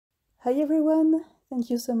Hi everyone, thank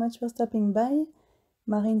you so much for stopping by.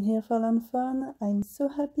 Marine here for FAWN. I'm so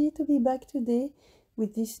happy to be back today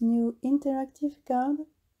with this new interactive card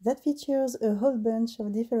that features a whole bunch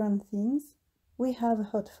of different things. We have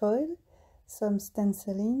hot foil, some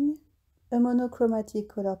stenciling, a monochromatic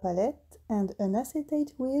color palette, and an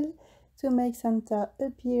acetate wheel to make Santa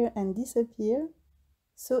appear and disappear.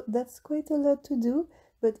 So that's quite a lot to do,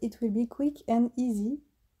 but it will be quick and easy.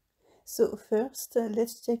 So first,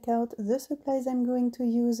 let's check out the supplies I'm going to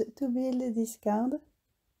use to build this card.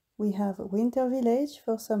 We have Winter Village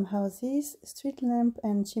for some houses, street lamp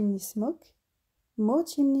and chimney smoke, more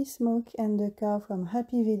chimney smoke and the car from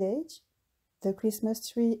Happy Village, the Christmas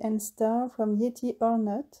tree and star from Yeti or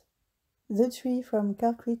Not, the tree from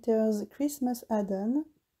Car Critter's Christmas add-on,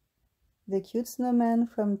 the cute snowman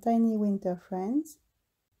from Tiny Winter Friends,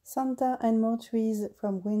 Santa and more trees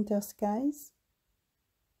from Winter Skies.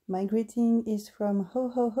 My greeting is from Ho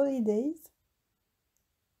Ho Holidays.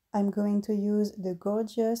 I'm going to use the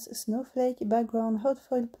gorgeous snowflake background hot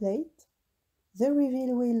foil plate, the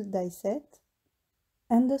reveal wheel die set,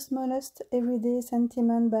 and the smallest everyday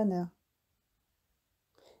sentiment banner.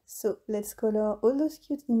 So let's color all those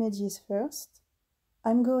cute images first.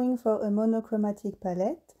 I'm going for a monochromatic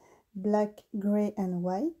palette, black, gray and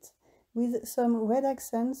white, with some red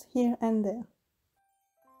accents here and there.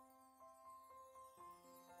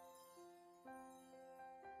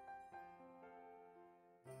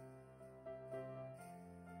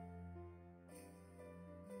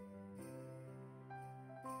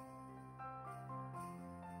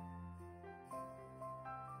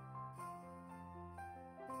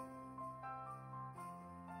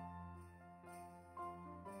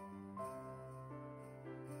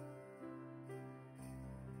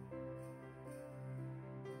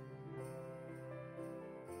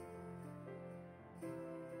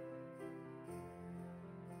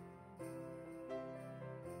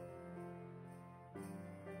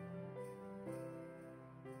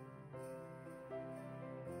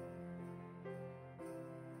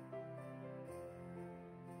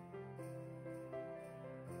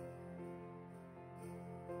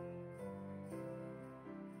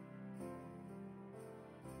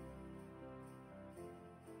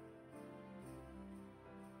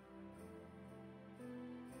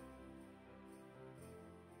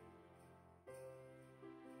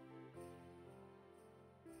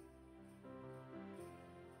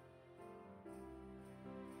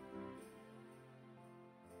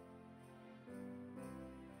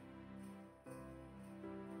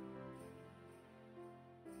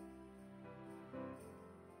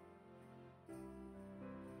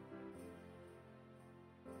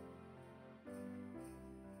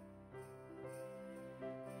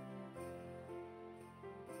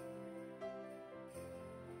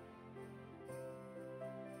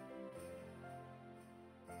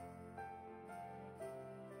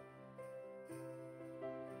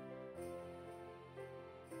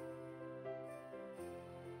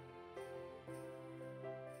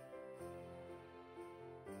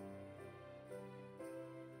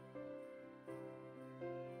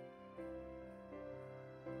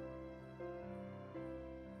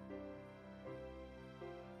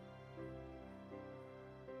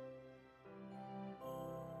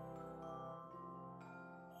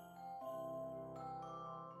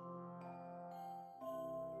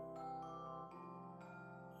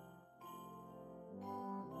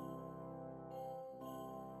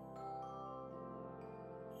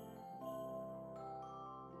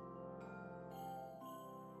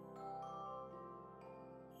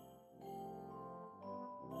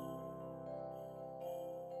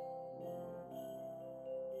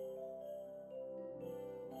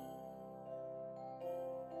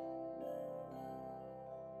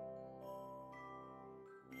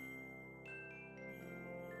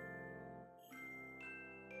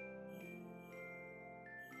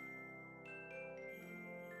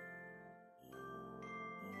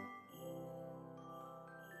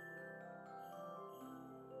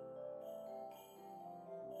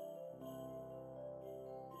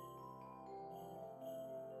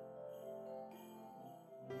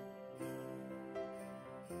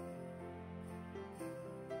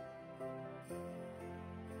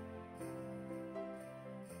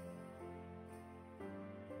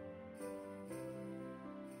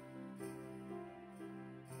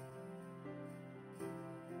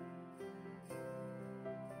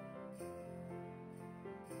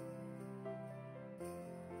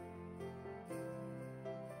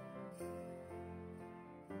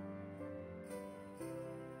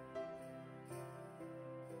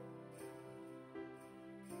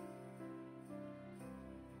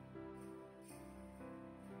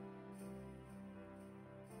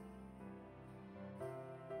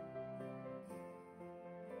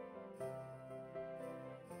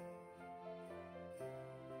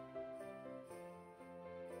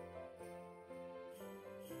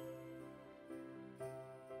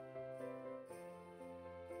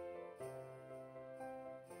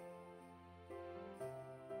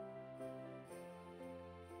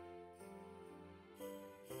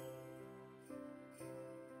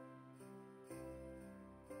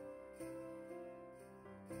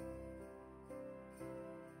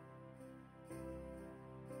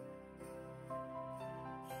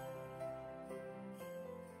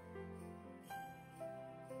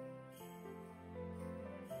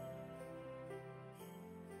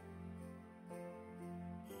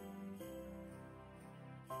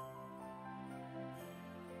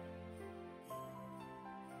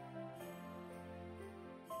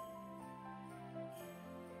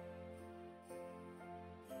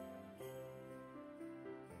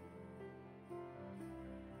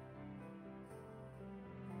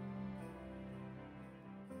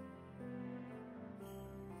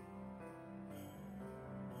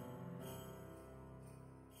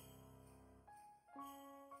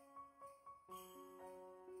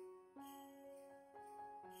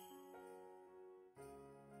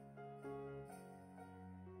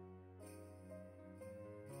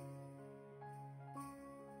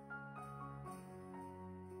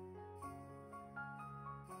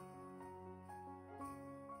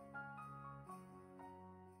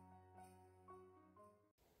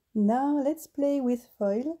 Now let's play with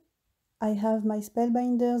foil. I have my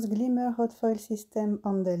Spellbinders Glimmer Hot Foil system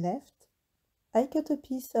on the left. I cut a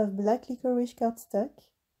piece of black licorice cardstock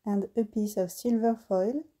and a piece of silver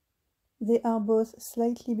foil. They are both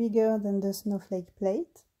slightly bigger than the snowflake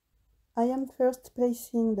plate. I am first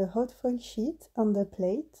placing the hot foil sheet on the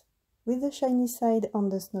plate with the shiny side on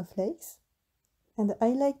the snowflakes. And I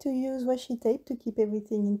like to use washi tape to keep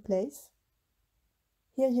everything in place.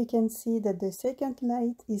 Here you can see that the second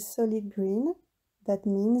light is solid green. That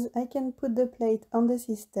means I can put the plate on the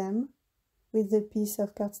system with the piece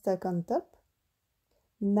of cardstock on top.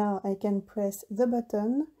 Now I can press the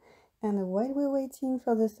button, and while we're waiting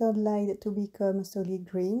for the third light to become solid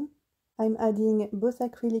green, I'm adding both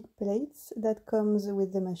acrylic plates that comes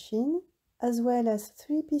with the machine, as well as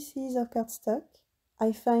 3 pieces of cardstock.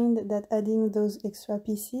 I find that adding those extra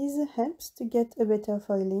pieces helps to get a better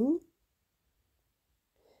foiling.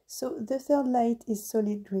 So the third light is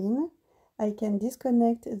solid green. I can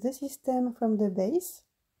disconnect the system from the base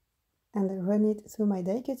and run it through my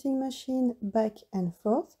die cutting machine back and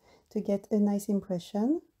forth to get a nice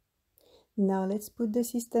impression. Now let's put the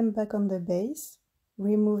system back on the base,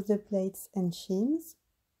 remove the plates and shims,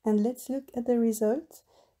 and let's look at the result.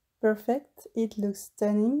 Perfect, it looks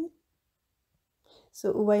stunning.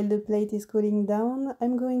 So while the plate is cooling down,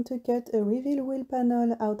 I'm going to cut a reveal wheel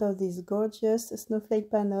panel out of this gorgeous snowflake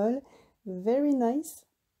panel. Very nice.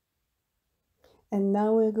 And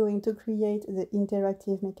now we're going to create the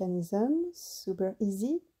interactive mechanism. Super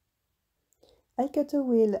easy. I cut a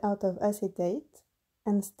wheel out of acetate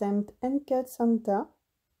and stamped and cut Santa.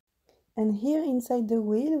 And here inside the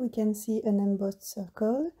wheel we can see an embossed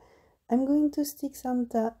circle. I'm going to stick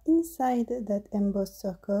Santa inside that embossed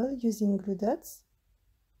circle using glue dots.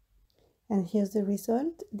 And here's the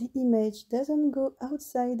result. The image doesn't go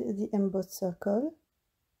outside the embossed circle.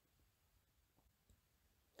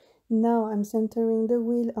 Now I'm centering the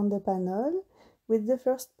wheel on the panel with the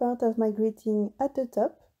first part of my greeting at the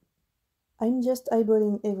top. I'm just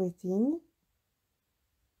eyeballing everything.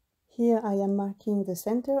 Here I am marking the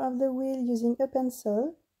center of the wheel using a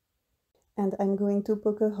pencil, and I'm going to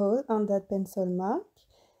poke a hole on that pencil mark.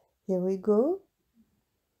 Here we go.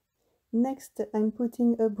 Next, I'm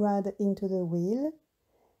putting a brad into the wheel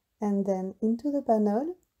and then into the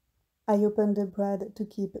panel. I open the brad to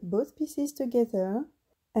keep both pieces together,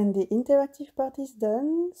 and the interactive part is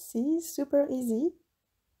done. See, super easy.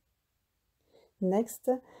 Next,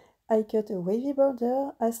 I cut a wavy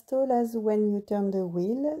border as tall as when you turn the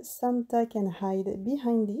wheel, Santa can hide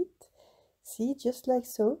behind it. See, just like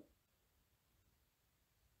so.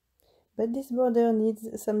 But this border needs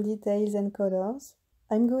some details and colors.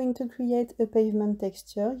 I'm going to create a pavement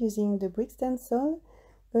texture using the brick stencil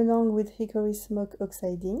along with hickory smoke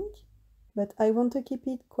oxide ink, but I want to keep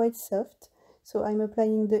it quite soft, so I'm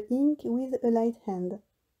applying the ink with a light hand.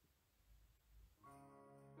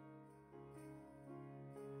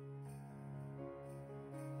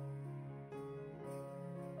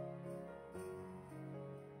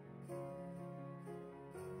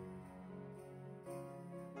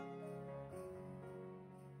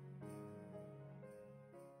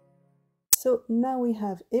 So now we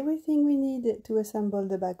have everything we need to assemble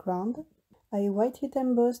the background. I white heat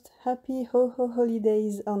embossed Happy Ho Ho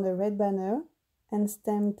Holidays on the red banner and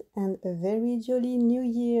stamped "and a very jolly new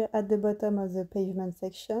year" at the bottom of the pavement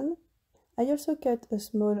section. I also cut a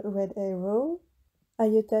small red arrow. I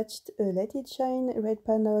attached a Let It Shine red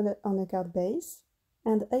panel on a card base,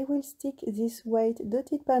 and I will stick this white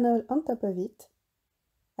dotted panel on top of it.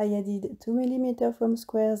 I added 2 mm foam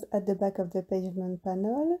squares at the back of the pavement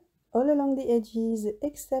panel, all along the edges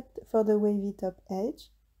except for the wavy top edge,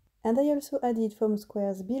 and I also added foam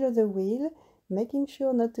squares below the wheel, making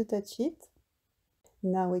sure not to touch it.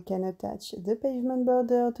 Now we can attach the pavement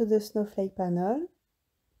border to the snowflake panel,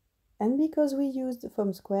 and because we used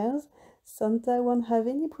foam squares, Santa won't have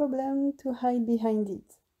any problem to hide behind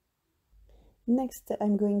it. Next,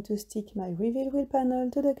 I'm going to stick my reveal wheel panel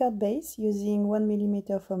to the card base using 1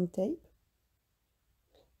 mm foam tape.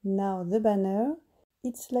 Now the banner.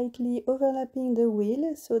 It's slightly overlapping the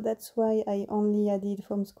wheel, so that's why I only added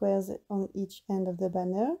foam squares on each end of the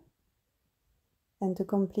banner. And to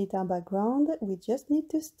complete our background, we just need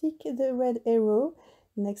to stick the red arrow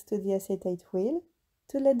next to the acetate wheel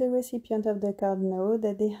to let the recipient of the card know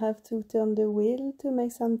that they have to turn the wheel to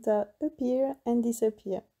make Santa appear and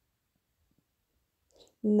disappear.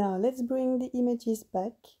 Now let's bring the images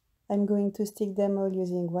back. I'm going to stick them all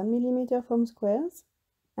using 1 mm foam squares.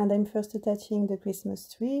 And I'm first attaching the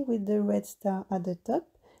Christmas tree with the red star at the top.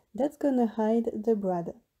 That's gonna hide the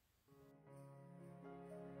brad.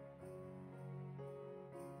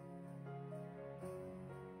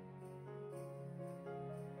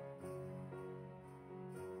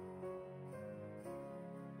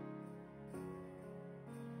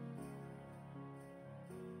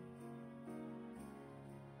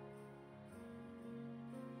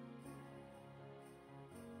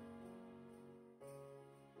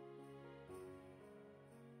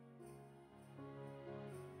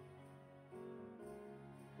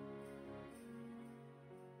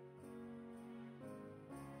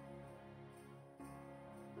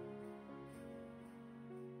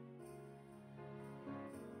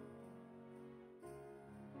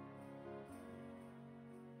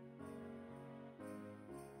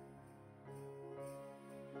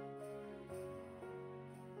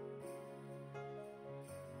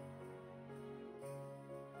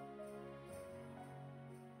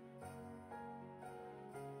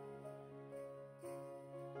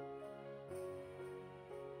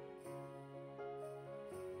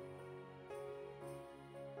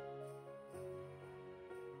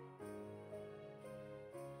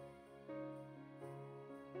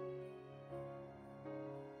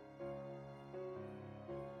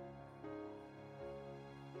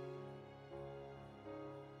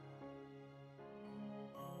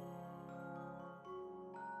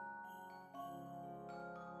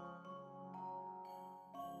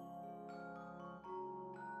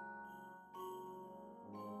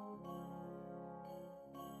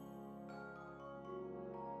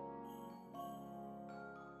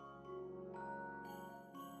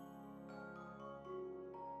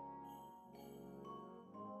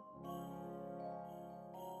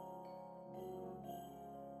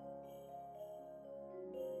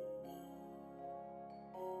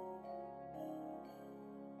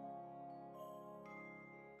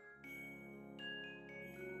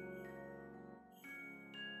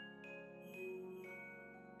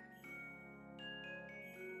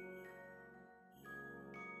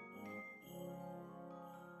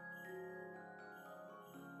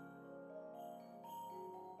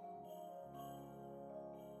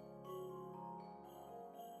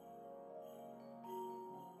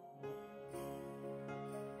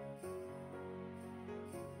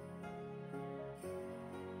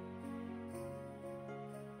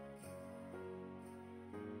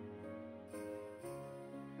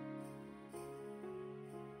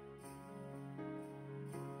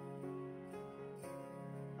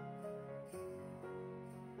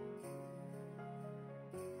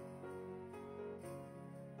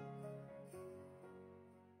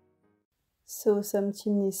 So some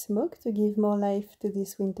chimney smoke to give more life to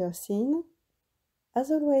this winter scene.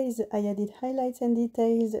 As always, I added highlights and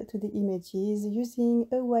details to the images using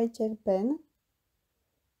a white gel pen.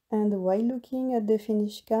 And while looking at the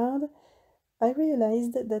finished card, I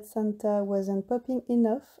realized that Santa wasn't popping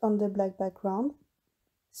enough on the black background.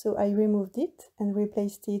 So I removed it and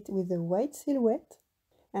replaced it with a white silhouette.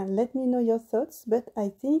 And let me know your thoughts, but I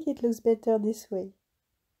think it looks better this way.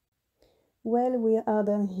 Well, we are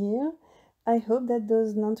done here. I hope that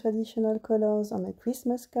those non-traditional colors on a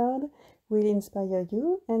Christmas card will inspire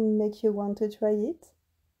you and make you want to try it.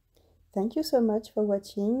 Thank you so much for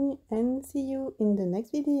watching and see you in the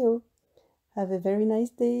next video. Have a very nice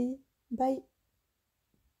day. Bye!